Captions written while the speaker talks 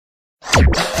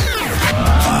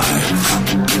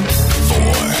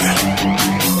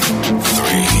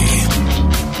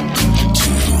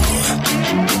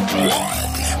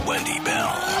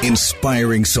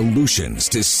Inspiring solutions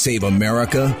to save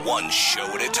America, one show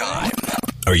at a time.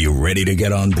 Are you ready to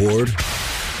get on board?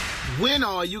 When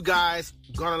are you guys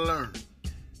gonna learn?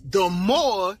 The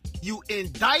more you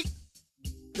indict,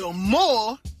 the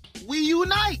more we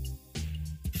unite.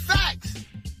 Facts.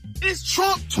 It's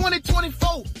Trump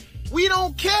 2024. We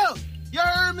don't care. You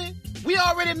heard me? We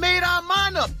already made our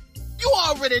mind up. You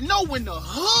already know when the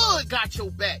hood got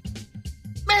your back.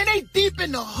 Man, they deep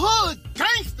in the hood.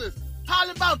 Gangsters.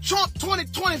 Hollering about Trump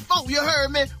 2024, you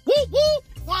heard me? Whoop, whoop,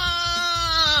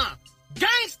 wah!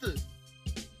 Gangsters!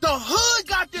 The hood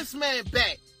got this man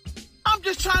back. I'm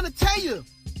just trying to tell you.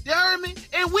 You heard me?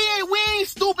 And we ain't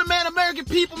stupid, man, American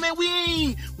people, man. We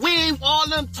ain't all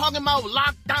them talking about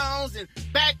lockdowns and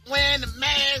back wearing the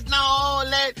mask and all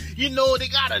that. You know, they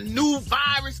got a new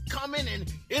virus coming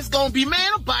and it's gonna be,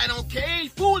 man, nobody don't care.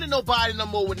 Ain't fooling nobody no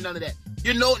more with none of that.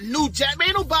 You know, new jack,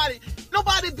 man, nobody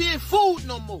being fooled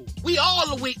no more. We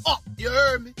all the way up, you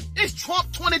heard me? It's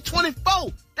Trump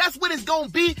 2024. That's what it's gonna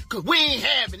be, cause we ain't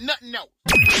having nothing else.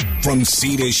 From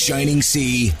sea to shining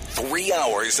sea, 3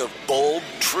 hours of bold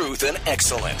truth and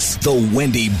excellence. The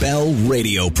Wendy Bell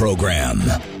Radio Program.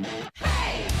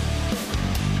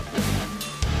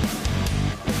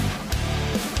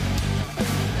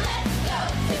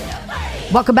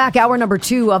 Welcome back. Hour number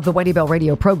 2 of the Wendy Bell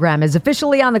Radio Program is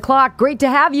officially on the clock. Great to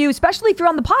have you, especially if you're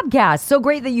on the podcast. So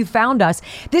great that you found us.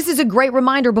 This is a great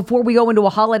reminder before we go into a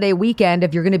holiday weekend.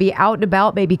 If you're going to be out and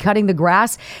about, maybe cutting the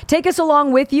grass, take us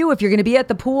along with you. If you're going to be at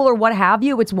the pool or what have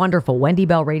you, it's wonderful. Wendy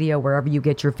Bell Radio, wherever you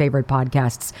get your favorite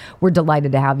podcasts. We're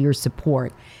delighted to have your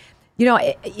support. You know,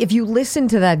 if you listen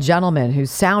to that gentleman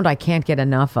whose sound I can't get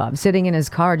enough of, sitting in his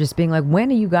car just being like,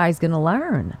 when are you guys going to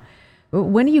learn?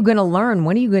 When are you going to learn?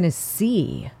 When are you going to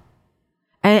see?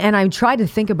 And I tried to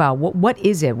think about what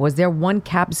is it? Was there one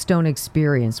capstone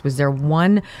experience? Was there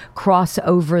one cross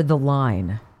over the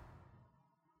line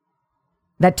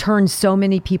that turned so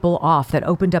many people off, that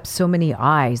opened up so many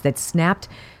eyes, that snapped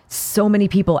so many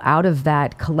people out of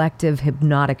that collective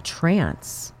hypnotic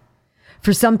trance?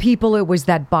 For some people, it was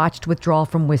that botched withdrawal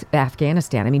from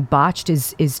Afghanistan. I mean, botched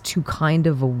is too kind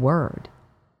of a word.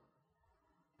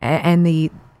 And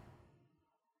the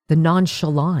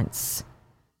nonchalance,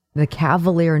 the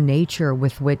cavalier nature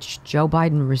with which Joe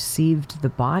Biden received the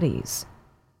bodies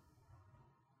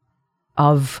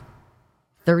of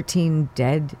 13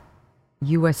 dead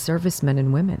U.S. servicemen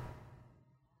and women.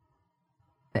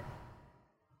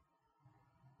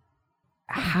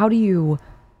 How do you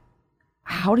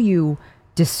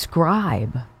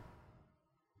describe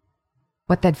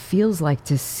what that feels like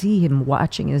to see him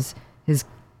watching his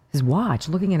watch,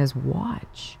 looking at his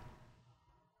watch,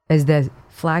 as the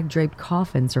flag-draped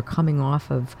coffins are coming off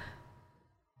of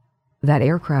that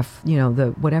aircraft, you know, the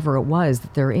whatever it was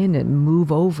that they're in, and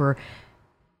move over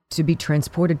to be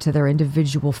transported to their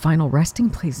individual final resting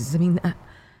places? I mean,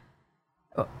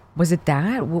 was it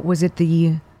that? Was it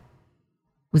the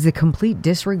complete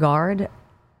disregard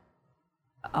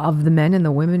of the men and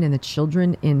the women and the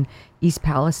children in East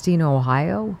Palestine,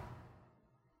 Ohio?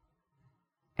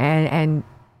 And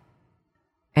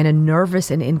a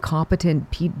nervous and incompetent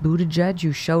Pete Buttigieg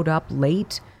who showed up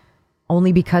late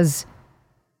only because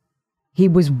he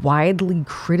was widely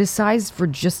criticized for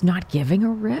just not giving a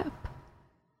rip.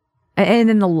 And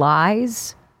then the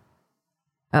lies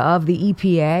of the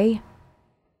EPA,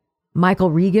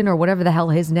 Michael Regan, or whatever the hell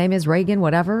his name is, Reagan,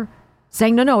 whatever,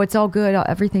 saying, no, it's all good.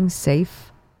 Everything's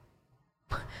safe.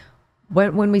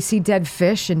 When we see dead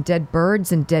fish and dead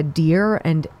birds and dead deer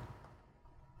and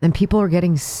people are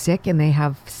getting sick and they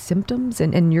have symptoms,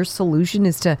 and your solution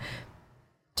is to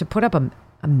put up a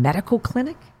medical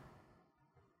clinic?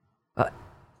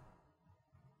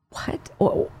 What?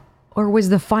 Or was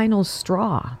the final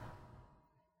straw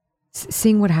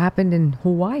seeing what happened in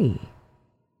Hawaii?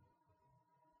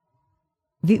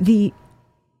 The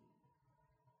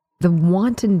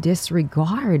wanton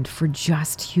disregard for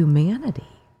just humanity.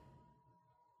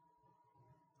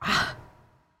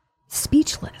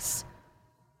 Speechless.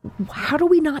 How do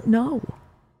we not know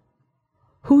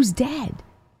who's dead?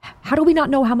 How do we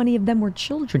not know how many of them were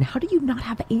children? How do you not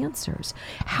have answers?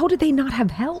 How do they not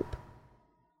have help?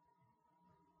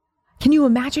 Can you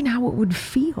imagine how it would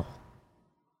feel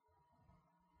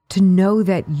to know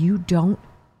that you don't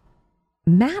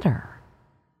matter?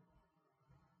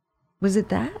 Was it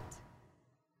that?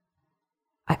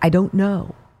 I don't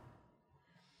know.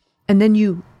 And then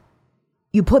you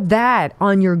put that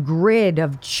on your grid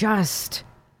of just,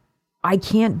 I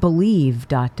can't believe ...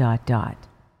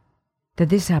 that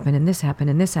this happened and this happened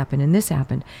and this happened and this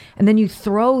happened. And then you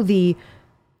throw the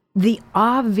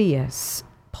obvious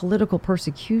political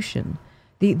persecution,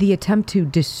 the attempt to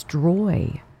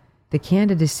destroy the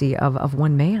candidacy of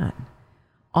one man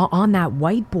on that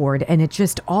whiteboard, and it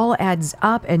just all adds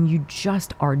up, and you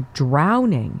just are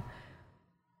drowning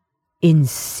in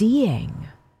seeing.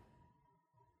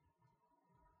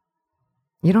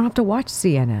 You don't have to watch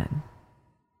CNN.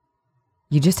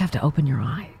 You just have to open your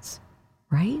eyes,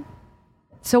 right?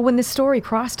 So when this story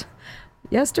crossed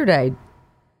yesterday,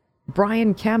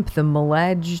 Brian Kemp, the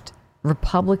alleged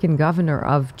Republican governor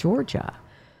of Georgia,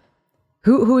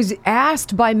 who's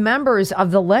asked by members of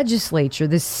the legislature,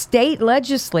 the state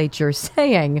legislature,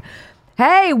 saying,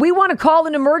 hey, we want to call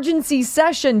an emergency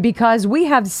session because we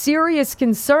have serious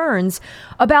concerns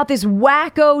about this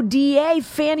wacko DA,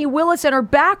 FANI Willis, and her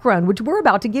background, which we're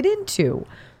about to get into.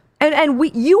 And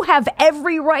you have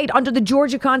every right under the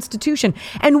Georgia Constitution.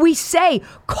 And we say,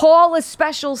 call a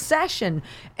special session.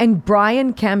 And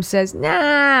Brian Kemp says, nah,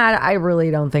 I really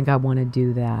don't think I want to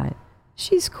do that.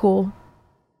 She's cool.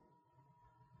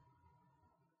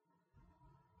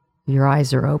 Your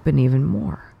eyes are open even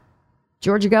more.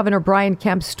 Georgia Governor Brian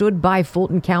Kemp stood by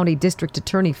Fulton County District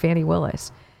Attorney FANI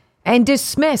Willis and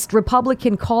dismissed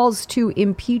Republican calls to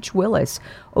impeach Willis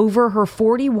over her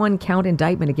 41-count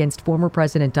indictment against former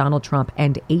President Donald Trump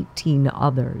and 18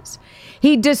 others.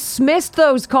 He dismissed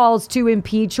those calls to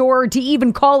impeach or to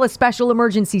even call a special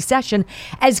emergency session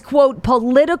as, quote,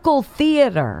 political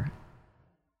theater.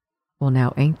 Well,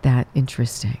 now, ain't that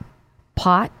interesting?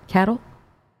 Pot, kettle,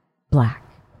 black.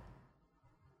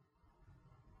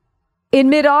 In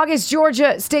mid-August,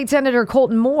 Georgia State Senator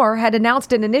Colton Moore had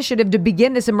announced an initiative to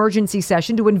begin this emergency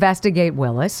session to investigate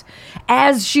Willis,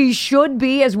 as she should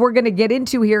be, as we're going to get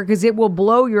into here, because it will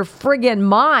blow your friggin'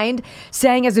 mind,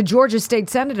 saying, as a Georgia State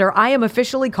Senator, I am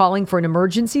officially calling for an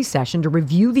emergency session to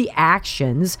review the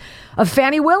actions of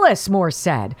FANI Willis, Moore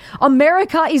said.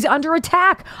 America is under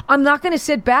attack. I'm not going to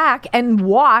sit back and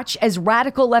watch as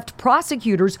radical left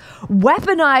prosecutors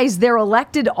weaponize their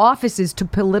elected offices to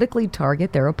politically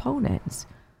target their opponents.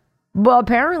 Well,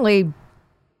 apparently,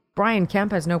 Brian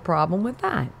Kemp has no problem with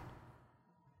that.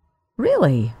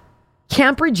 Really?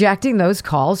 Kemp rejecting those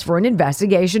calls for an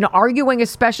investigation, arguing a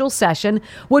special session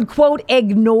would, quote,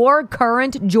 ignore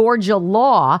current Georgia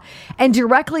law and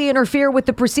directly interfere with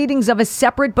the proceedings of a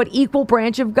separate but equal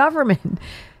branch of government.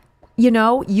 You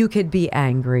know, you could be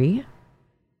angry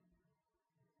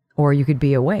or you could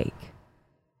be awake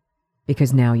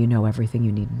because now you know everything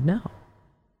you need to know.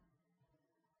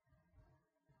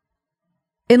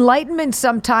 Enlightenment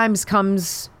sometimes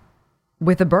comes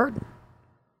with a burden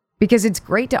because it's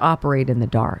great to operate in the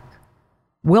dark.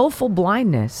 Willful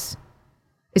blindness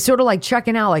is sort of like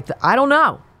checking out, like, I don't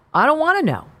know. I don't want to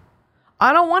know.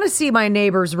 I don't want to see my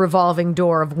neighbor's revolving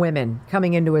door of women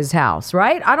coming into his house,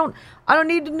 right? I don't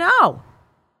need to know.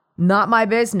 Not my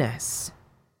business.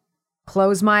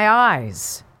 Close my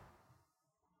eyes.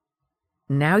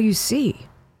 Now you see.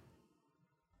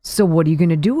 So what are you going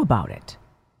to do about it?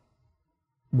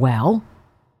 Well,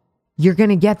 you're going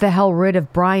to get the hell rid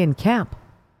of Brian Kemp.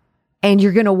 And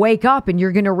you're going to wake up and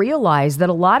you're going to realize that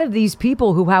a lot of these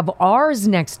people who have R's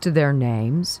next to their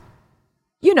names,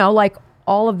 you know, like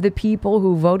all of the people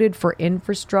who voted for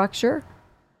infrastructure,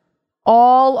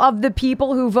 all of the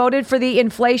people who voted for the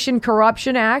Inflation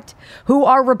Corruption Act, who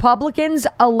are Republicans,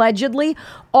 allegedly,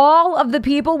 all of the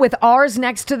people with R's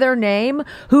next to their name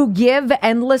who give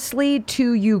endlessly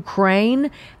to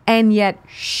Ukraine and yet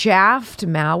shaft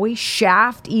Maui,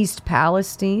 shaft East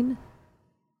Palestine,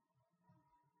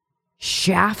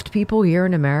 shaft people here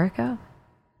in America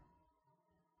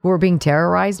who are being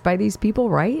terrorized by these people,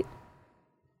 right?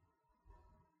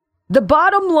 The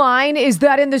bottom line is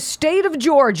that in the state of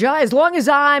Georgia, as long as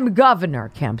I'm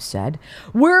governor, Kemp said,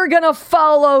 we're going to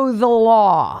follow the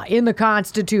law in the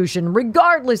Constitution,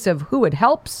 regardless of who it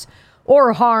helps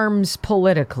or harms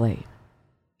politically.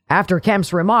 After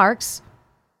Kemp's remarks,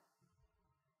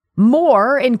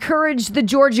 Moore encouraged the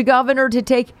Georgia governor to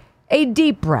take a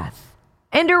deep breath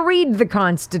and to read the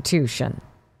Constitution.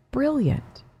 Brilliant.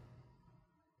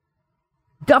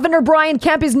 Governor Brian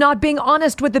Kemp is not being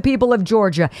honest with the people of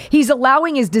Georgia. He's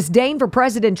allowing his disdain for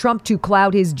President Trump to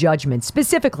cloud his judgment.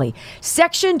 Specifically,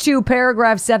 Section 2,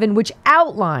 Paragraph 7, which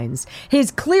outlines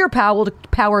his clear power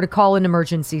to call an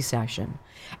emergency session.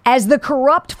 As the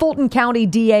corrupt Fulton County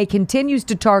DA continues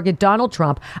to target Donald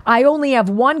Trump, I only have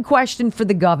one question for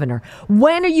the governor.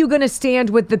 When are you going to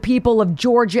stand with the people of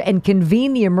Georgia and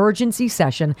convene the emergency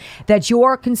session that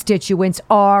your constituents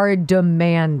are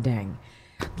demanding?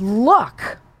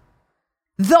 Look,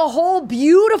 the whole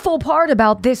beautiful part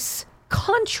about this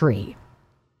country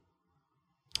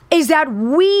is that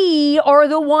we are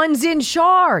the ones in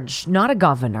charge, not a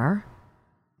governor,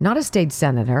 not a state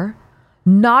senator,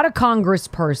 not a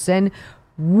congressperson.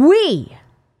 We.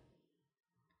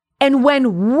 And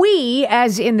when we,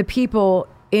 as in the people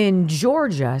in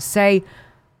Georgia, say,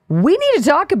 we need to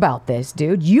talk about this,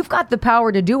 dude. You've got the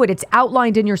power to do it. It's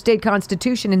outlined in your state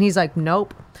constitution. And he's like,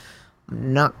 nope,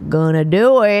 I'm not gonna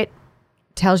do it.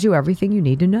 Tells you everything you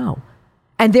need to know.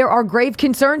 And there are grave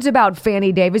concerns about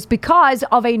Fannie Davis because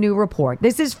of a new report.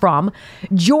 This is from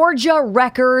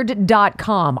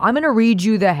GeorgiaRecord.com. I'm going to read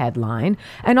you the headline,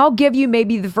 and I'll give you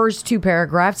maybe the first two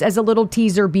paragraphs as a little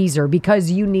teaser-beezer because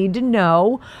you need to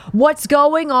know what's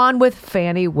going on with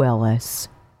Fani Willis.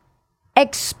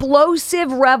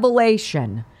 Explosive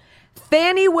revelation.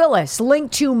 Fani Willis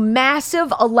linked to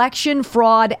massive election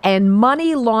fraud and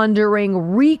money laundering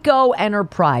RICO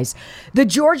enterprise. The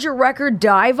Georgia Record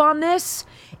dive on this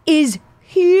is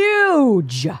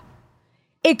huge.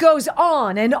 It goes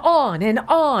on and on and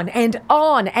on and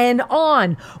on and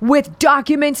on with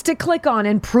documents to click on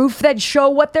and proof that show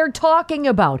what they're talking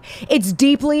about. It's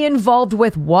deeply involved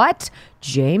with what?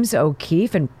 James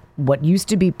O'Keefe and what used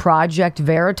to be Project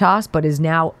Veritas, but is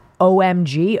now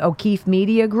OMG, O'Keefe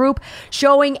Media Group,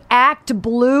 showing Act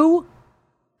Blue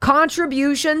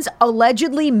contributions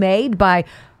allegedly made by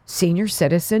senior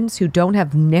citizens who don't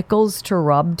have nickels to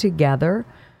rub together.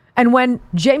 And when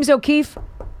James O'Keefe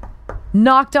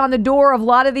knocked on the door of a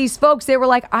lot of these folks, they were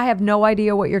like, I have no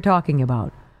idea what you're talking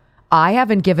about. I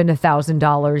haven't given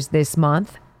 $1,000 this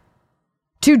month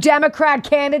to Democrat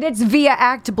candidates via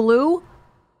Act Blue.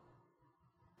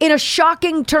 In a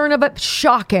shocking turn of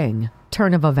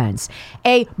events,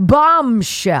 a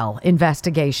bombshell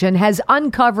investigation has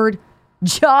uncovered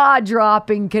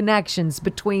jaw-dropping connections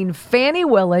between Fani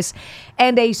Willis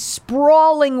and a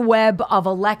sprawling web of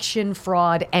election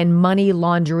fraud and money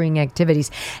laundering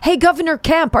activities. Hey, Governor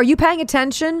Kemp, are you paying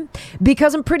attention?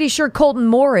 Because I'm pretty sure Colton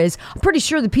Moore is. I'm pretty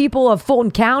sure the people of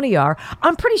Fulton County are.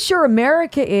 I'm pretty sure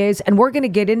America is, and we're going to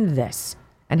get into this.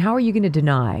 And how are you going to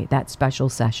deny that special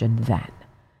session then?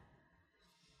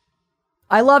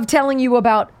 I love telling you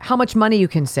about how much money you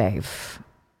can save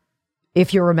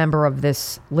if you're a member of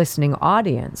this listening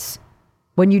audience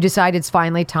when you decide it's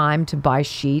finally time to buy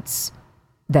sheets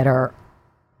that are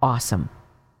awesome.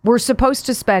 We're supposed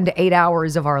to spend 8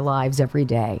 hours of our lives every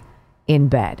day in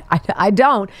bed. I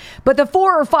don't, but the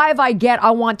 4 or 5 I get,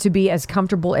 I want to be as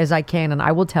comfortable as I can. And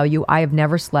I will tell you, I have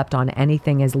never slept on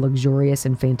anything as luxurious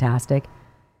and fantastic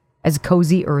as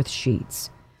Cozy Earth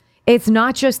sheets. It's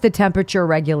not just the temperature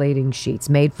regulating sheets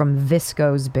made from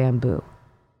viscose bamboo.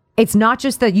 It's not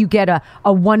just that you get a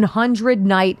 100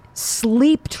 night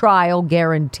sleep trial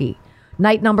guarantee.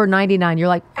 Night number 99, you're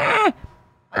like, I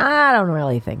don't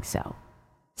really think so.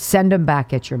 Send them back,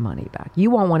 get your money back. You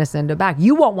won't want to send them back.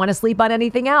 You won't want to sleep on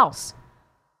anything else.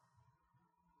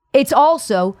 It's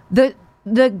also the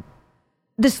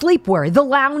sleepwear, the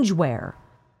loungewear.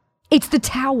 It's the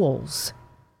towels.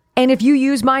 And if you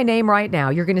use my name right now,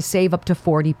 you're going to save up to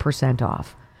 40%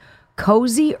 off.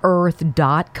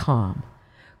 CozyEarth.com.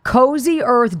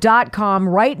 CozyEarth.com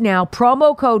right now.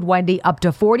 Promo code Wendy, up to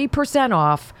 40%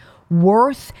 off.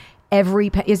 Worth every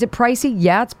penny. Is it pricey?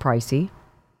 Yeah, it's pricey.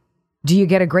 Do you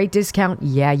get a great discount?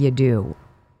 Yeah, you do.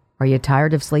 Are you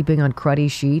tired of sleeping on cruddy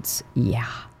sheets?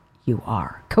 Yeah, you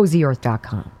are.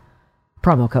 CozyEarth.com.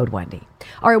 Promo code Wendy.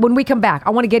 All right, when we come back, I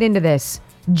want to get into this.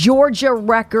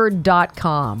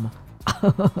 GeorgiaRecord.com.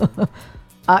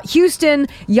 Houston,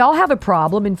 y'all have a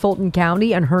problem in Fulton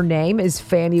County, and her name is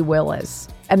Fani Willis.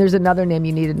 And there's another name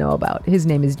you need to know about. His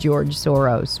name is George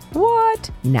Soros. What?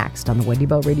 Next on the Wendy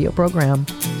Bell Radio program.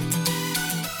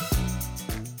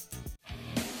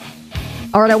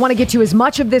 All right, I want to get to as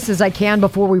much of this as I can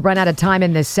before we run out of time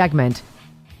in this segment.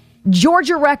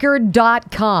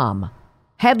 GeorgiaRecord.com.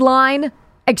 Headline: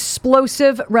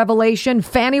 explosive revelation.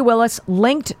 Fani Willis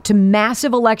linked to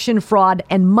massive election fraud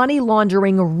and money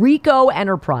laundering RICO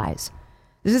enterprise.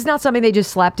 This is not something they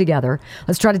just slapped together.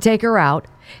 Let's try to take her out.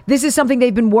 This is something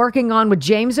they've been working on with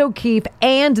James O'Keefe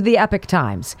and the Epic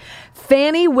Times.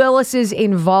 Fani Willis's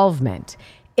involvement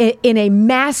in a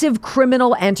massive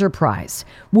criminal enterprise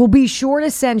will be sure to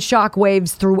send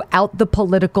shockwaves throughout the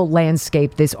political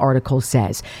landscape, this article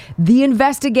says. The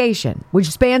investigation, which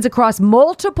spans across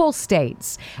multiple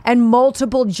states and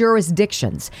multiple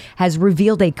jurisdictions, has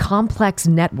revealed a complex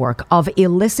network of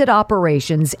illicit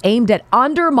operations aimed at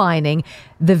undermining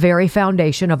the very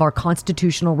foundation of our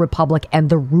constitutional republic and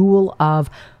the rule of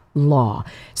law.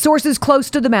 Sources close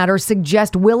to the matter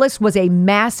suggest Willis was a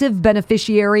massive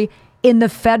beneficiary in the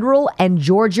federal and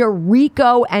Georgia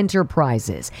RICO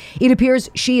enterprises. It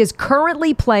appears she is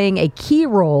currently playing a key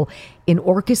role in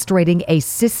orchestrating a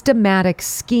systematic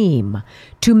scheme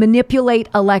to manipulate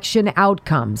election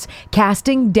outcomes,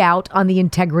 casting doubt on the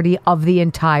integrity of the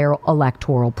entire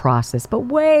electoral process. But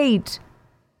wait,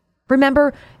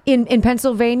 remember in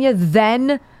Pennsylvania,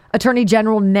 then Attorney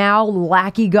General, now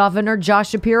lackey Governor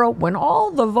Josh Shapiro, when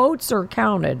all the votes are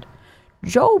counted,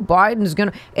 Joe Biden's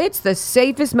it's the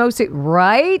safest,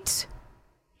 right?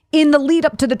 In the lead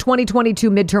up to the 2022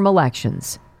 midterm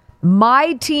elections,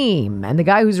 my team, and the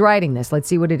guy who's writing this, let's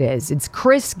see what it is. It's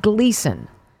Chris Gleason,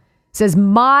 says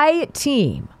my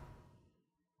team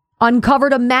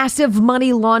uncovered a massive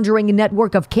money laundering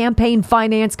network of campaign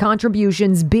finance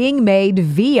contributions being made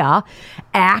via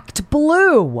Act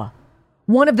Blue.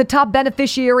 One of the top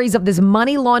beneficiaries of this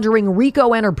money laundering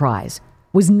RICO enterprise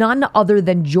was none other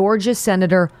than Georgia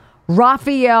Senator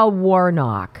Raphael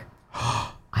Warnock.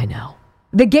 I know.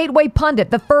 The Gateway Pundit,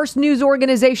 the first news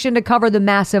organization to cover the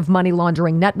massive money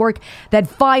laundering network that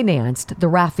financed the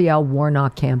Raphael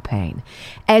Warnock campaign.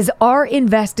 As our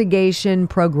investigation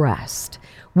progressed,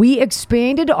 we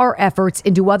expanded our efforts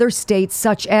into other states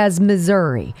such as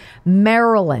Missouri,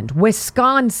 Maryland,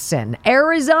 Wisconsin,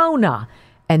 Arizona,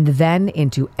 and then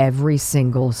into every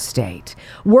single state.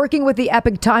 Working with the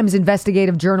Epoch Times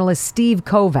investigative journalist Steve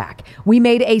Kovac, we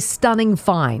made a stunning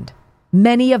find.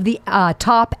 Many of the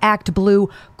top Act Blue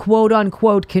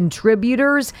quote-unquote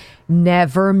contributors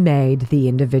never made the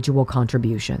individual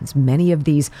contributions. Many of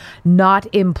these not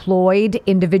employed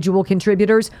individual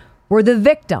contributors were the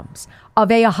victims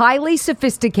of a highly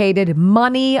sophisticated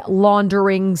money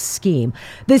laundering scheme.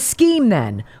 The scheme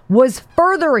then was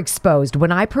further exposed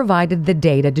when I provided the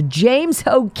data to James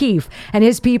O'Keefe and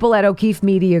his people at O'Keefe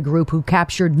Media Group, who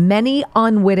captured many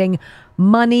unwitting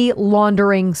money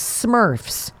laundering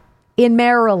smurfs in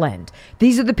Maryland.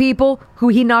 These are the people who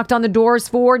he knocked on the doors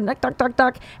for, knock, knock, knock,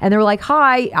 knock, and they're like,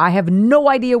 hi, I have no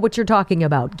idea what you're talking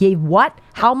about. Gave what?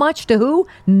 How much to who?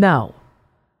 No.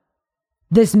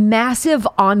 This massive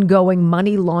ongoing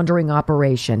money laundering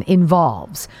operation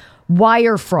involves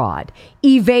wire fraud,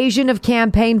 evasion of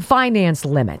campaign finance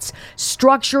limits,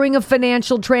 structuring of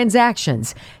financial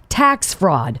transactions, tax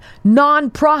fraud,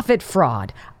 nonprofit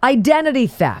fraud, identity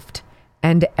theft,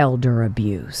 and elder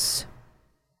abuse.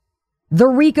 The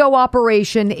RICO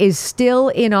operation is still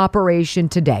in operation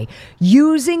today,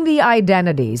 using the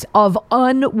identities of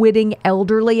unwitting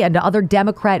elderly and other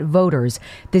Democrat voters.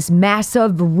 This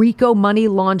massive RICO money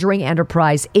laundering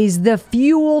enterprise is the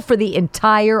fuel for the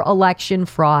entire election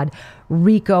fraud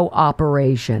RICO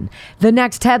operation. The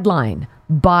next headline,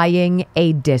 buying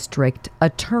a district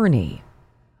attorney.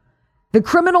 The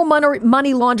criminal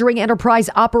money laundering enterprise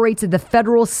operates at the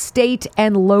federal, state,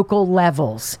 and local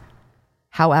levels.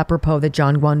 How apropos that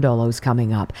John Guandolo's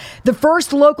coming up. The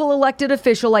first local elected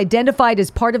official identified as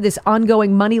part of this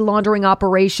ongoing money laundering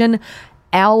operation,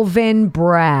 Alvin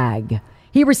Bragg.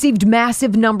 He received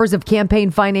massive numbers of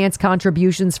campaign finance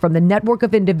contributions from the network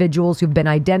of individuals who've been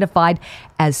identified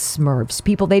as Smurfs,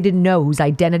 people they didn't know whose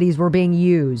identities were being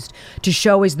used to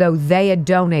show as though they had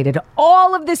donated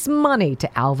all of this money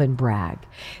to Alvin Bragg.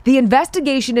 The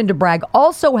investigation into Bragg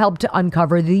also helped to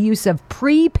uncover the use of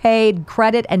prepaid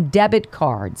credit and debit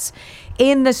cards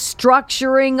in the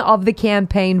structuring of the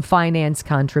campaign finance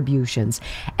contributions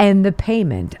and the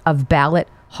payment of ballot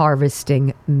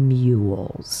harvesting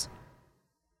mules.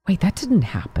 Wait, that didn't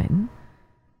happen.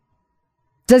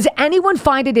 Does anyone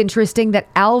find it interesting that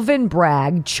Alvin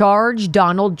Bragg charged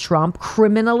Donald Trump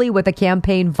criminally with a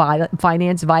campaign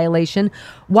finance violation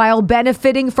while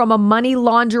benefiting from a money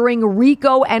laundering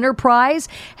RICO enterprise?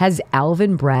 Has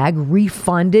Alvin Bragg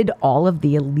refunded all of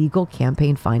the illegal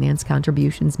campaign finance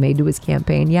contributions made to his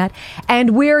campaign yet?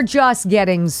 And we're just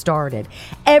getting started.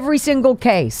 Every single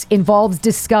case involves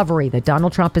discovery that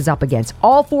Donald Trump is up against.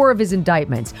 All four of his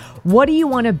indictments. What do you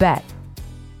want to bet?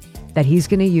 That he's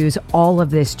going to use all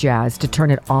of this jazz to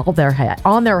turn it on their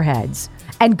heads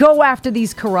and go after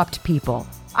these corrupt people.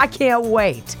 I can't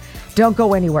wait. Don't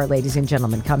go anywhere, ladies and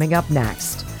gentlemen. Coming up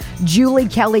next, Julie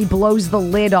Kelly blows the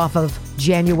lid off of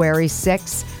January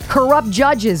 6th. Corrupt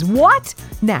judges. What?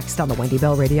 Next on the Wendy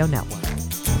Bell Radio Network.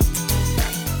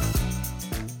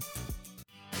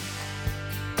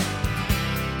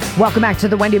 Welcome back to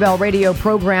the Wendy Bell Radio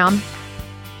program.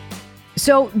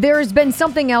 So there's been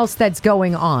something else that's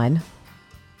going on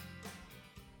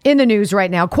in the news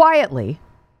right now, quietly,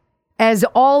 as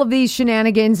all of these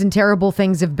shenanigans and terrible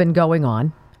things have been going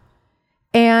on.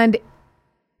 And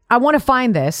I want to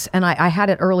find this, and I had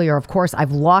it earlier. Of course,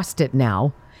 I've lost it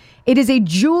now. It is a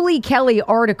Julie Kelly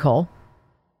article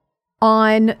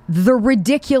on the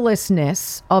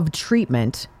ridiculousness of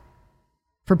treatment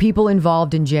for people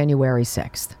involved in January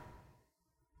 6th.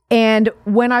 And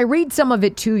when I read some of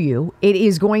it to you, it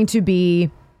is going to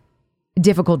be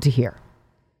difficult to hear.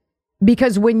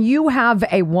 Because when you have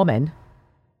a woman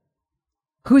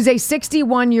who's a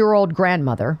 61-year-old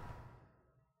grandmother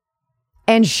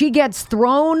and she gets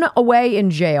thrown away in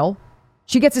jail,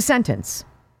 she gets a sentence.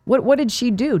 What did she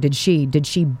do? Did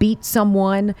she beat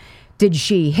someone? Did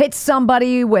she hit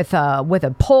somebody with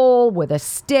a pole, with a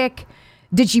stick?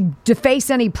 Did she deface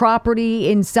any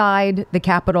property inside the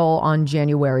Capitol on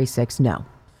January 6th? No.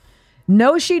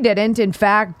 No, she didn't. In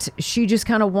fact, she just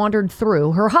kind of wandered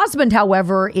through. Her husband,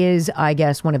 however, is, I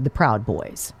guess, one of the Proud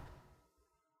Boys.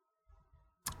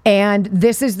 And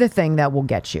this is the thing that will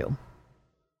get you.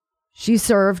 She's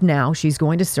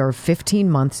going to serve 15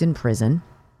 months in prison.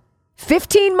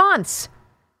 15 months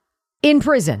in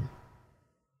prison.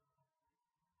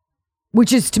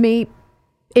 Which is, to me,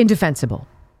 indefensible.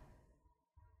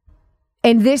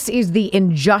 And this is the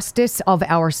injustice of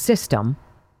our system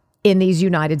in these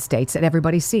United States that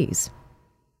everybody sees.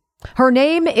 Her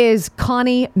name is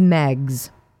Connie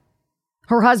Meggs.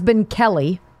 Her husband,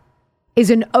 Kelly, is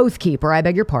an oath keeper. I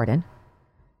beg your pardon.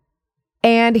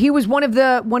 And he was one of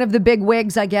the big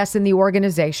wigs, I guess, in the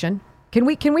organization. Can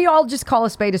we all just call a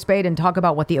spade and talk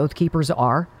about what the Oath Keepers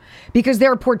are? Because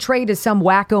they're portrayed as some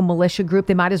wacko militia group.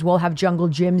 They might as well have jungle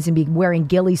gyms and be wearing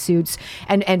ghillie suits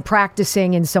and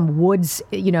practicing in some woods,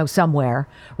 somewhere,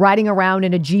 riding around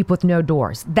in a Jeep with no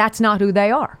doors. That's not who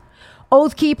they are.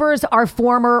 Oath Keepers are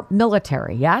former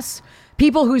military, yes?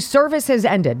 People whose service has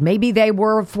ended. Maybe they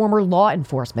were former law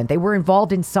enforcement. They were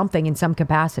involved in something in some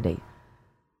capacity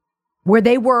where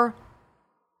they were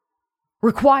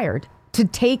required to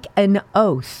take an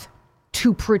oath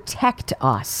to protect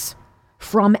us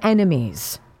from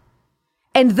enemies.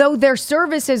 And though their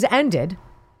service has ended,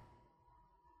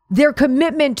 their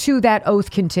commitment to that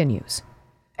oath continues.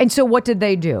 And so what did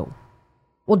they do?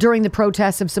 Well, during the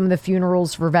protests of some of the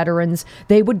funerals for veterans,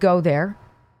 they would go there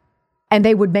and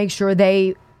they would make sure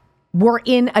they were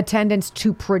in attendance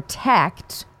to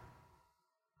protect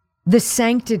the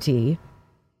sanctity,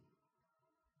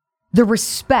 the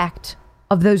respect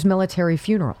of those military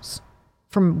funerals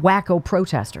from wacko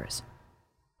protesters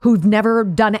who've never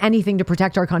done anything to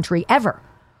protect our country ever,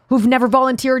 who've never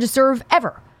volunteered to serve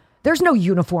ever. There's no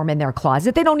uniform in their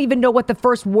closet. They don't even know what the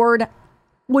first word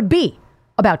would be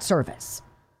about service.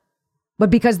 But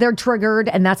because they're triggered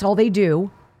and that's all they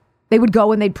do, they would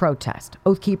go and they'd protest.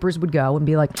 Oath Keepers would go and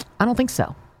be like, I don't think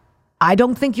so. I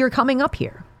don't think you're coming up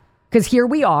here because here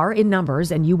we are in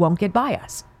numbers and you won't get by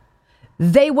us.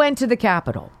 They went to the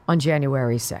Capitol on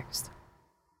January 6th.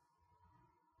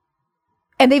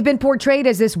 And they've been portrayed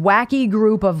as this wacky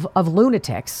group of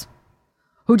lunatics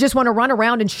who just want to run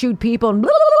around and shoot people. And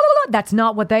blah, blah, blah, blah. That's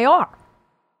not what they are.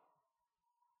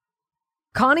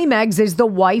 Connie Meggs is the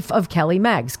wife of Kelly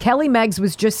Meggs. Kelly Meggs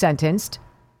was just sentenced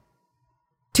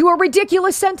to a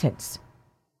ridiculous sentence.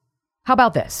 How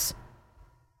about this?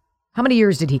 How many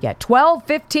years did he get? 12,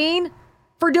 15?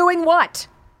 For doing what?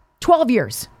 12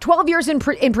 years. 12 years in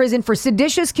prison for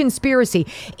seditious conspiracy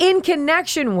in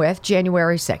connection with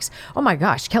January 6th. Oh my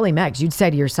gosh, Kelly Meggs, you'd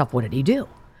say to yourself, what did he do?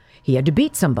 He had to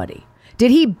beat somebody. Did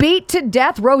he beat to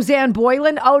death Roseanne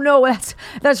Boylan? Oh no,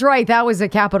 that's right. That was a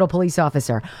Capitol police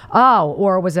officer. Oh,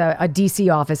 or it was a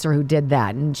DC officer who did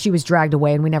that. And she was dragged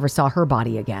away and we never saw her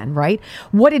body again, right?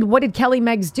 What did Kelly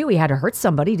Meggs do? He had to hurt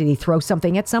somebody. Did he throw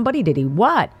something at somebody? Did he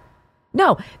what?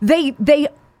 No,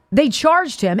 they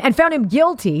charged him and found him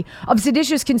guilty of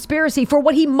seditious conspiracy for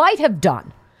what he might have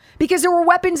done because there were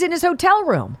weapons in his hotel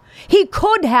room. He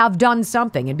could have done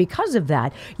something. And because of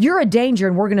that, you're a danger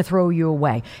and we're going to throw you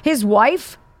away. His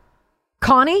wife,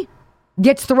 Connie,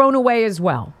 gets thrown away as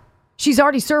well. She's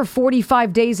already served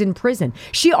 45 days in prison.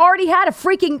 She already had a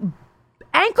freaking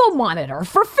ankle monitor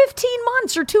for 15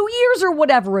 months or 2 years or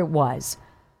whatever it was.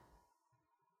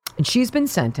 And she's been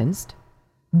sentenced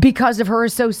because of her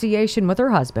association with her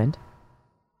husband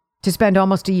to spend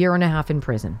almost a year and a half in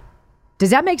prison. Does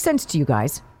that make sense to you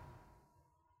guys?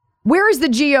 Where is the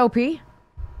GOP?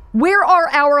 Where are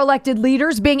our elected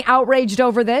leaders being outraged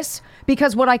over this?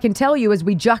 Because what I can tell you is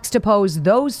we juxtapose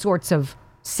those sorts of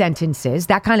sentences,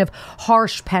 that kind of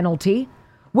harsh penalty,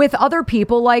 with other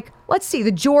people like, let's see,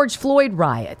 the George Floyd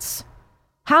riots.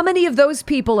 How many of those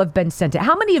people have been sentenced?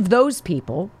 How many of those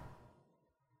people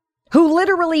who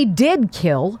literally did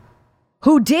kill,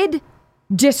 who did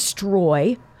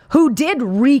destroy, who did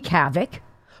wreak havoc,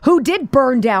 who did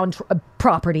burn down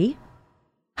property,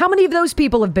 how many of those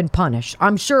people have been punished?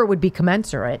 I'm sure it would be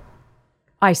commensurate.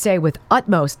 I say with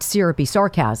utmost syrupy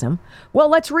sarcasm. Well,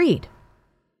 let's read.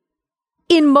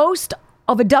 In most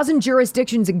of a dozen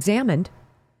jurisdictions examined,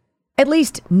 At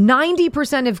least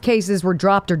 90% of cases were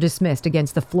dropped or dismissed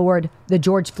against the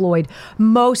George Floyd,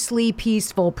 mostly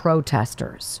peaceful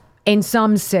protesters. In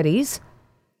some cities,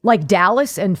 like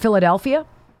Dallas and Philadelphia,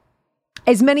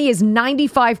 as many as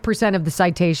 95% of the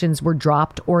citations were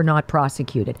dropped or not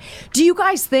prosecuted. Do you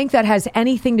guys think that has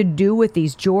anything to do with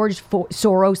these George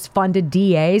Soros-funded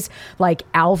DAs like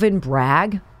Alvin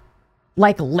Bragg,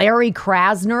 like Larry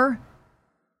Krasner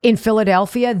in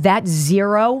Philadelphia, that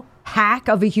zero hack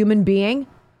of a human being,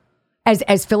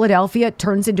 as Philadelphia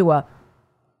turns into an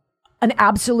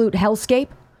absolute hellscape?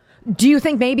 Do you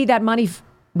think maybe that money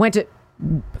went to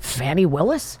FANI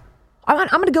Willis? I'm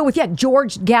going to go with,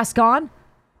 George Gascon.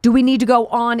 Do we need to go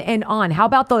on and on? How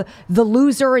about the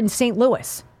loser in St.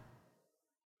 Louis?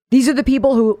 These are the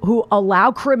people who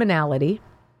allow criminality,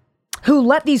 who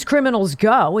let these criminals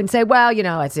go and say, well,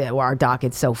 it's our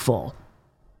docket's so full.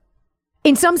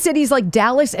 In some cities like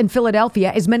Dallas and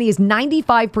Philadelphia, as many as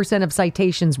 95% of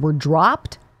citations were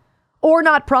dropped or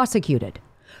not prosecuted,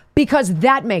 because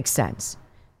that makes sense.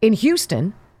 In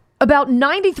Houston, about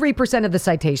 93% of the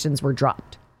citations were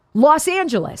dropped. Los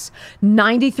Angeles,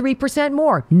 93%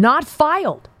 more, not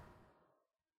filed.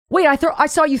 Wait, I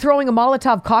saw you throwing a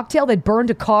Molotov cocktail that burned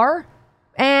a car?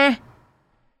 Don't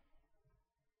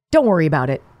worry about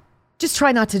it. Just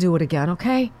try not to do it again,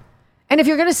 okay? And if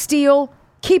you're going to steal,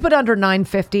 keep it under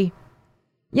 $950.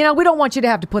 We don't want you to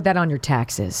have to put that on your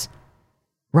taxes.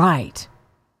 Right.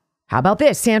 How about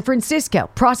this? San Francisco,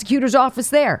 prosecutor's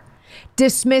office there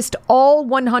dismissed all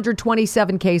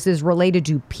 127 cases related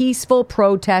to peaceful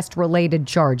protest-related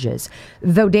charges,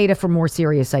 though data for more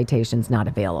serious citations not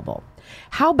available.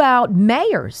 How about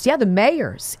mayors? Yeah, the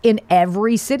mayors in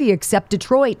every city except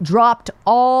Detroit dropped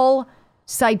all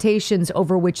citations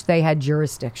over which they had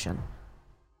jurisdiction.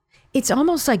 It's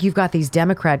almost like you've got these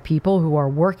Democrat people who are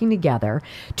working together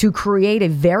to create a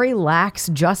very lax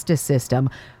justice system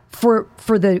for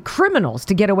the criminals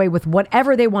to get away with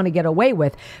whatever they want to get away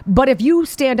with. But if you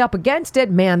stand up against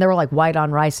it, man, they're like white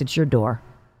on rice at your door.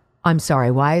 I'm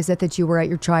sorry, why is it that you were at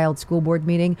your child's school board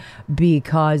meeting?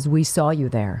 Because we saw you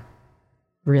there.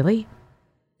 Really?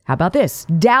 How about this?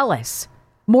 Dallas,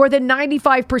 more than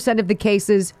 95% of the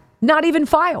cases not even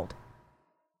filed.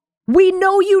 We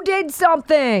know you did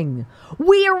something.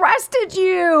 We arrested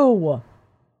you.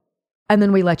 And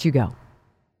then we let you go.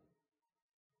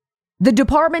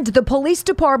 The police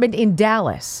department in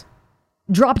Dallas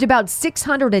dropped about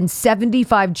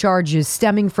 675 charges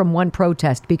stemming from one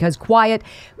protest because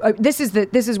this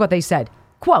is what they said.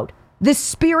 Quote, the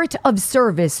spirit of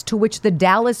service to which the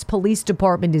Dallas Police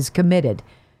Department is committed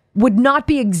would not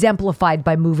be exemplified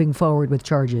by moving forward with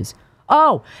charges.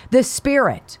 Oh, the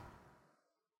spirit.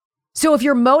 So if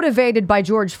you're motivated by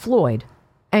George Floyd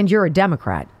and you're a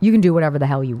Democrat, you can do whatever the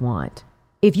hell you want.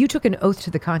 If you took an oath to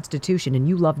the Constitution and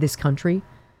you love this country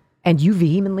and you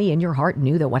vehemently in your heart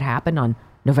knew that what happened on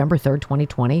November 3rd,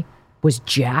 2020 was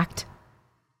jacked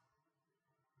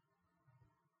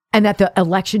and that the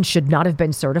election should not have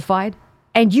been certified,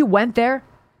 and you went there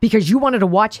because you wanted to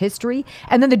watch history,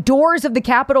 and then the doors of the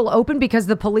Capitol opened because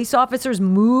the police officers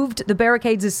moved the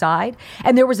barricades aside,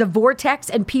 and there was a vortex,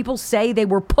 and people say they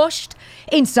were pushed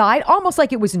inside, almost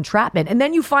like it was entrapment. And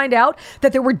then you find out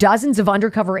that there were dozens of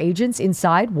undercover agents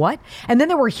inside. What? And then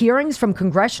there were hearings from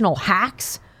congressional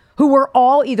hacks who were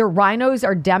all either rhinos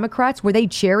or Democrats, where they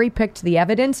cherry-picked the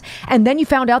evidence, and then you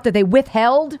found out that they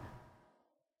withheld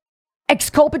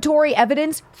exculpatory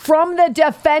evidence from the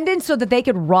defendants so that they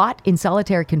could rot in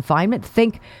solitary confinement.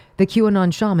 Think the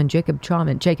QAnon shaman, Jacob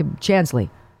Chansley.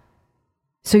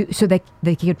 So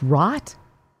they could rot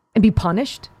and be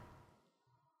punished?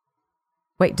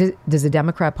 Wait, does the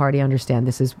Democrat Party understand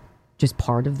this is just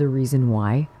part of the reason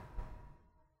why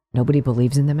nobody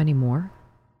believes in them anymore?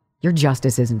 Your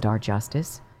justice isn't our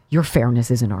justice. Your fairness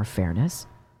isn't our fairness.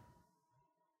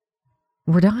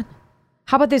 We're done.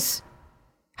 How about this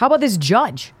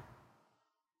judge?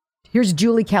 Here's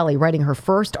Julie Kelly writing her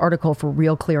first article for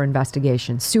Real Clear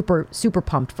Investigation. Super, super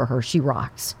pumped for her. She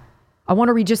rocks. I want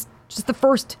to read just the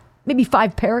first maybe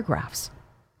 5 paragraphs,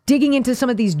 digging into some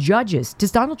of these judges.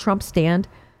 Does Donald Trump stand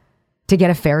to get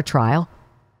a fair trial?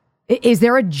 Is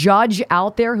there a judge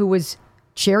out there who was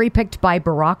cherry-picked by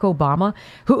Barack Obama,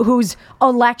 whose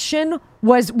election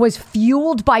was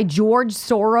fueled by George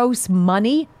Soros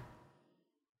money?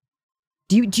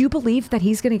 Do you believe that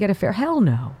he's going to get a fair? Hell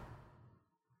no.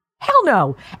 Hell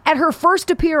no. At her first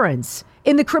appearance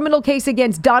in the criminal case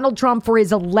against Donald Trump for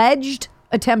his alleged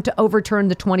attempt to overturn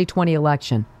the 2020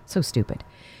 election. So stupid.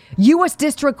 U.S.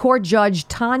 District Court Judge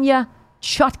Tanya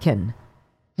Chutkan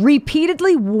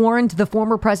repeatedly warned the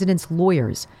former president's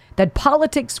lawyers that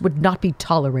politics would not be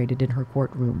tolerated in her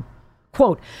courtroom.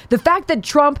 Quote, the fact that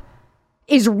Trump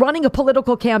is running a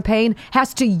political campaign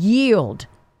has to yield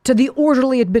to the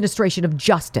orderly administration of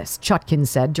justice, Chutkan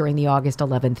said during the August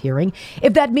 11th hearing.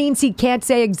 If that means he can't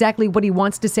say exactly what he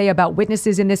wants to say about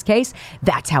witnesses in this case,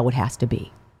 that's how it has to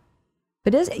be.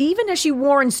 But even as she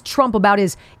warns Trump about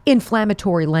his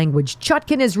inflammatory language,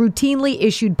 Chutkan has routinely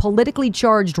issued politically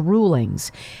charged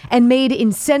rulings and made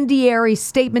incendiary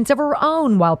statements of her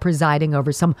own while presiding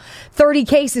over some 30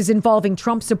 cases involving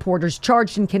Trump supporters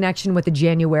charged in connection with the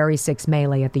January 6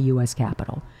 melee at the U.S.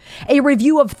 Capitol. A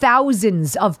review of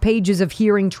thousands of pages of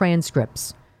hearing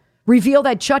transcripts reveal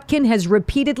that Chutkan has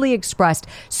repeatedly expressed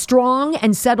strong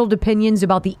and settled opinions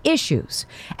about the issues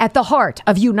at the heart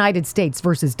of United States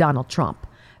versus Donald Trump,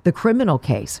 the criminal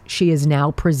case she is now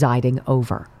presiding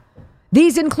over.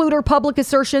 These include her public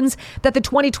assertions that the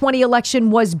 2020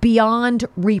 election was beyond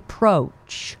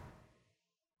reproach.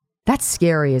 That's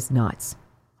scary as nuts.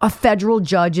 A federal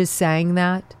judge is saying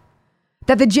that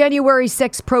the January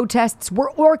 6 protests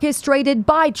were orchestrated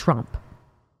by Trump,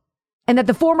 and that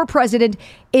the former president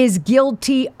is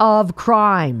guilty of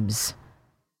crimes.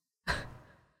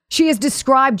 She has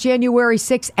described January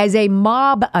 6 as a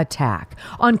mob attack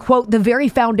on, quote, the very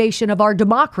foundation of our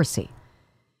democracy,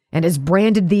 and has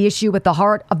branded the issue at the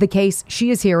heart of the case she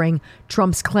is hearing,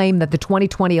 Trump's claim that the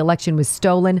 2020 election was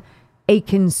stolen, a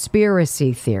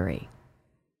conspiracy theory.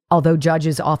 Although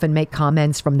judges often make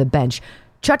comments from the bench,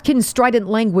 Chutkan's strident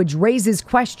language raises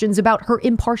questions about her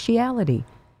impartiality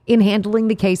in handling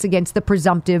the case against the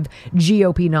presumptive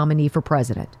GOP nominee for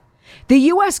president. The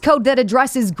U.S. code that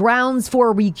addresses grounds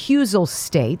for recusal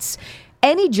states,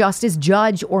 any justice,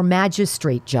 judge, or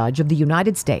magistrate judge of the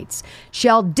United States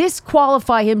shall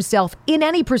disqualify himself in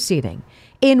any proceeding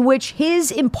in which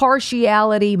his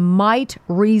impartiality might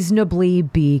reasonably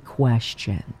be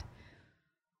questioned.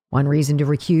 One reason to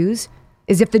recuse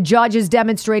is if the judge has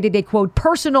demonstrated a, quote,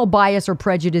 personal bias or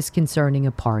prejudice concerning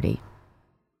a party.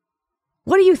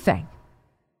 What do you think?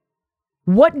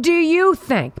 What do you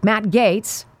think? Matt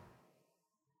Gaetz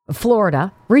of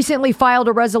Florida recently filed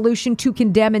a resolution to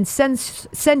condemn and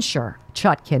censure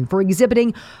Chutkan for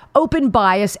exhibiting open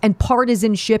bias and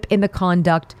partisanship in the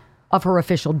conduct of her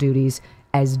official duties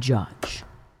as judge.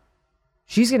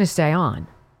 She's going to stay on.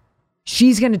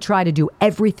 She's going to try to do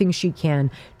everything she can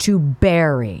to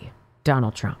bury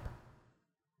Donald Trump.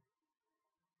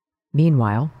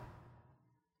 Meanwhile,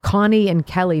 Connie and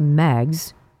Kelly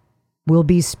Meggs will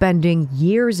be spending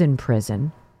years in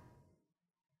prison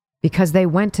because they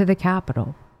went to the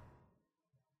Capitol.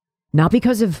 Not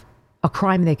because of a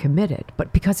crime they committed,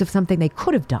 but because of something they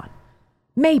could have done.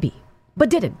 Maybe, but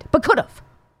didn't, but could have.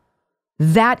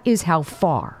 That is how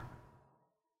far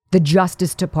the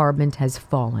Justice Department has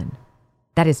fallen.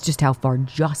 That is just how far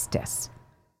justice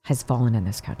has fallen in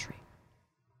this country.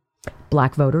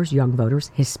 Black voters, young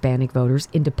voters, Hispanic voters,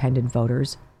 independent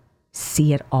voters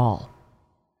see it all.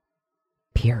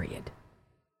 Period.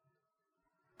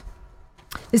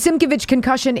 The Simkovich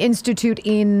Concussion Institute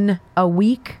in a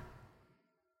week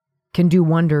can do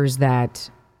wonders that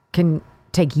can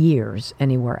take years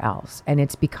anywhere else. And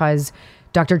it's because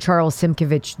Dr. Charles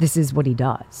Simkovich, this is what he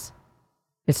does.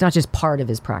 It's not just part of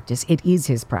his practice. It is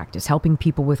his practice, helping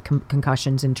people with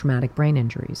concussions and traumatic brain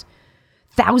injuries.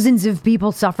 Thousands of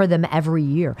people suffer them every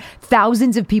year.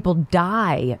 Thousands of people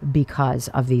die because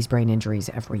of these brain injuries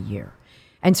every year.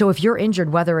 And so if you're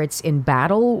injured, whether it's in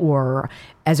battle or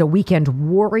as a weekend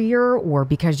warrior or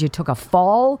because you took a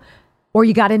fall or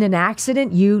you got in an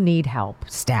accident, you need help,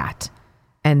 stat.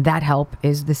 And that help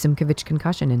is the Simkovich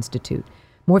Concussion Institute.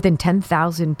 More than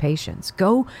 10,000 patients.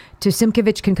 Go to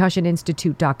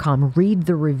SimkovichConcussionInstitute.com, read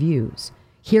the reviews,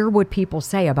 hear what people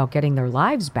say about getting their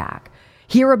lives back.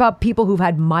 Hear about people who've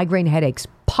had migraine headaches,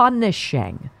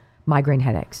 punishing migraine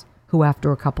headaches, who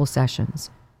after a couple sessions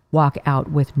walk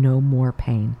out with no more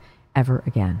pain ever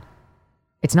again.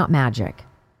 It's not magic.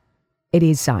 It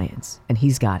is science, and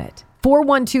he's got it.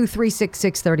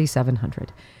 412-366-3700.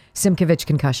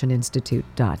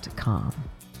 SimkovichConcussionInstitute.com.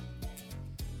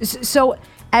 So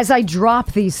as I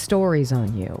drop these stories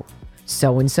on you,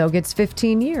 so-and-so gets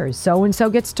 15 years. So-and-so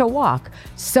gets to walk.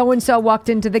 So-and-so walked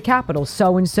into the Capitol.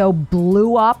 So-and-so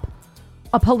blew up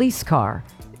a police car.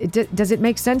 Does it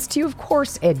make sense to you? Of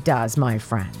course it does, my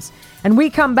friends. And we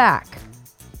come back.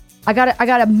 I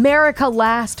got America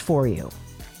Last for you.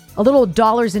 A little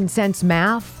dollars and cents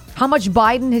math. How much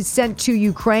Biden has sent to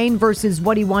Ukraine versus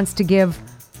what he wants to give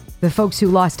the folks who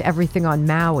lost everything on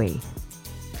Maui.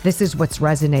 This is what's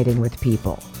resonating with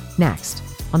people. Next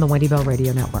on the Wendy Bell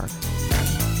Radio Network.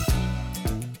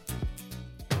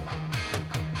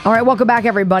 All right, welcome back,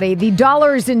 everybody. The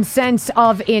dollars and cents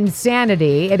of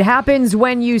insanity. It happens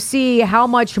when you see how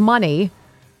much money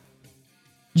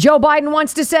Joe Biden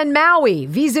wants to send Maui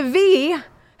vis-a-vis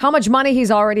how much money he's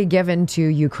already given to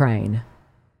Ukraine.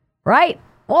 Right?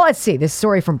 Well, let's see. This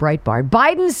story from Breitbart.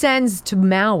 Biden sends to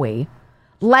Maui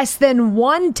less than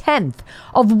 1/10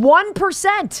 of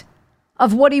 1%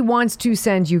 of what he wants to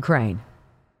send Ukraine.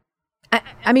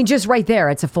 I mean, just right there,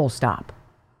 it's a full stop.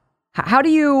 How do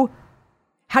you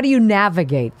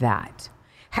navigate that?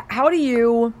 How do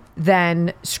you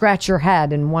then scratch your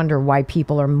head and wonder why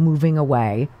people are moving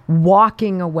away,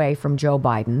 walking away from Joe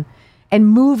Biden and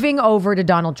moving over to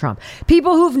Donald Trump?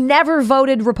 People who've never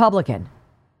voted Republican.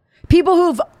 People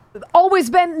who've always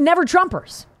been never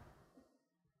Trumpers.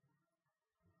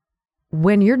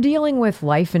 When you're dealing with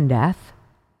life and death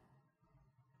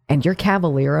and you're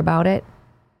cavalier about it,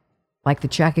 like the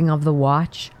checking of the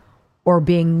watch or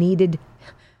being needed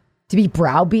to be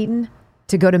browbeaten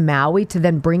to go to Maui to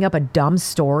then bring up a dumb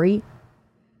story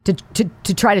to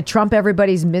try to trump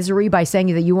everybody's misery by saying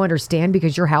that you understand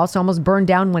because your house almost burned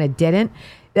down when it didn't.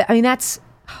 I mean, that's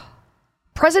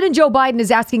President Joe Biden is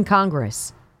asking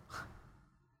Congress.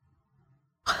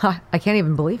 I can't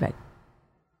even believe it.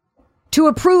 To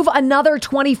approve another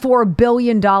 $24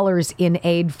 billion in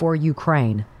aid for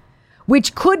Ukraine,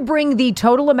 which could bring the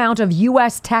total amount of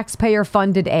U.S.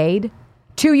 taxpayer-funded aid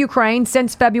to Ukraine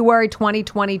since February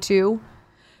 2022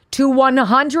 to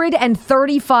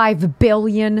 $135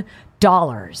 billion.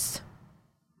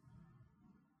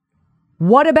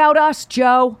 What about us,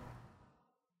 Joe?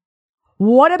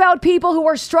 What about people who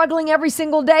are struggling every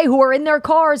single day, who are in their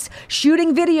cars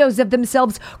shooting videos of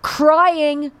themselves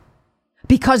crying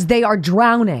because they are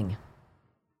drowning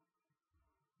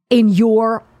in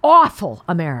your awful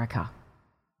America?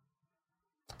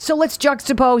 So let's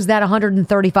juxtapose that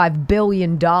 $135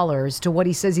 billion to what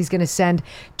he says he's going to send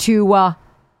to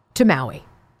Maui.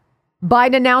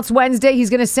 Biden announced Wednesday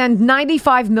he's going to send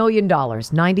 $95 million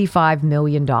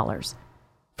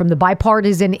from the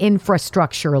bipartisan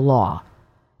infrastructure law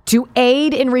to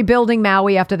aid in rebuilding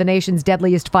Maui after the nation's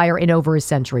deadliest fire in over a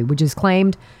century, which is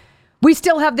claimed. We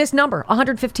still have this number,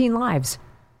 115 lives.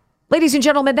 Ladies and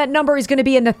gentlemen, that number is going to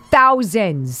be in the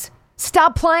thousands.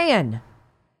 Stop playing.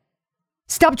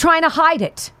 Stop trying to hide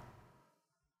it.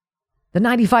 The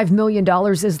 $95 million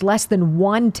is less than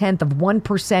 1/10 of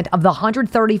 1% of the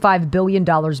 $135 billion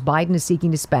Biden is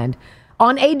seeking to spend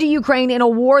on aid to Ukraine in a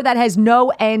war that has no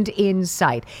end in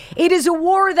sight. It is a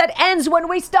war that ends when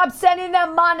we stop sending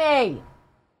them money.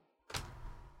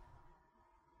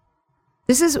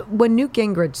 This is when Newt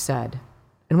Gingrich said,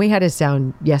 and we had his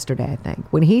sound yesterday, I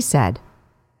think, when he said,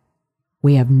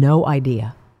 we have no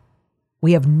idea.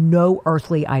 We have no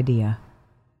earthly idea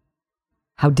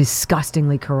how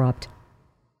disgustingly corrupt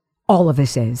all of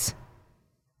this is.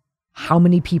 How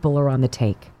many people are on the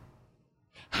take?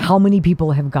 How many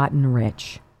people have gotten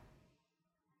rich?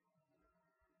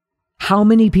 How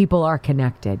many people are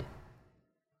connected?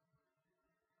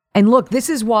 And look, this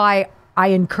is why I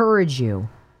encourage you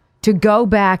to go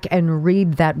back and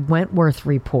read that Wentworth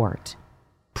report,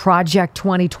 Project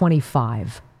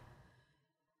 2025.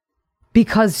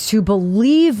 Because to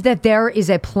believe that there is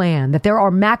a plan, that there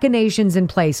are machinations in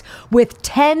place with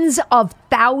tens of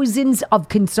thousands of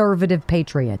conservative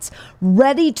patriots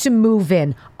ready to move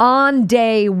in on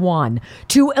day one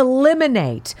to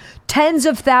eliminate tens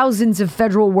of thousands of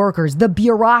federal workers, the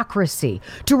bureaucracy,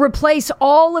 to replace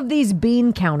all of these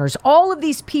bean counters, all of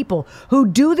these people who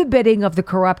do the bidding of the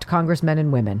corrupt congressmen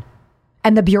and women,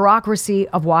 and the bureaucracy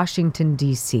of Washington,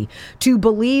 D.C., to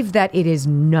believe that it is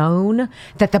known,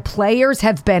 that the players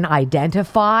have been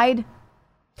identified,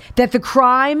 that the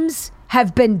crimes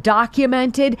have been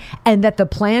documented, and that the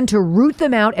plan to root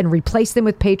them out and replace them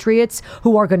with patriots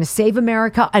who are going to save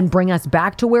America and bring us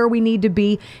back to where we need to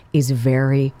be is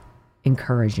very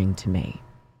encouraging to me.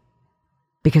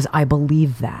 Because I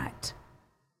believe that.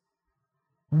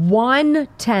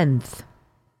 1/10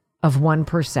 of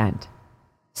 1%.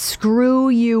 Screw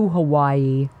you,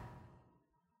 Hawaii.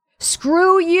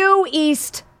 Screw you,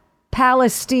 East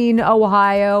Palestine,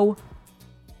 Ohio.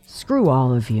 Screw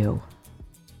all of you.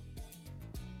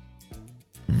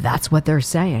 That's what they're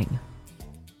saying.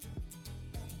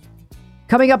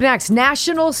 Coming up next,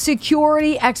 national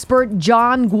security expert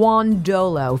John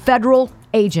Guandolo, federal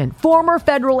agent, former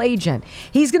federal agent.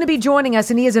 He's going to be joining us,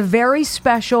 and he has a very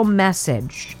special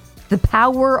message. The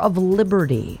power of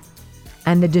liberty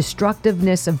and the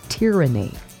destructiveness of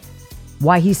tyranny.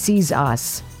 Why he sees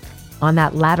us on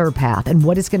that latter path and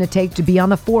what it's going to take to be on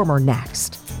the former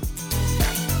next.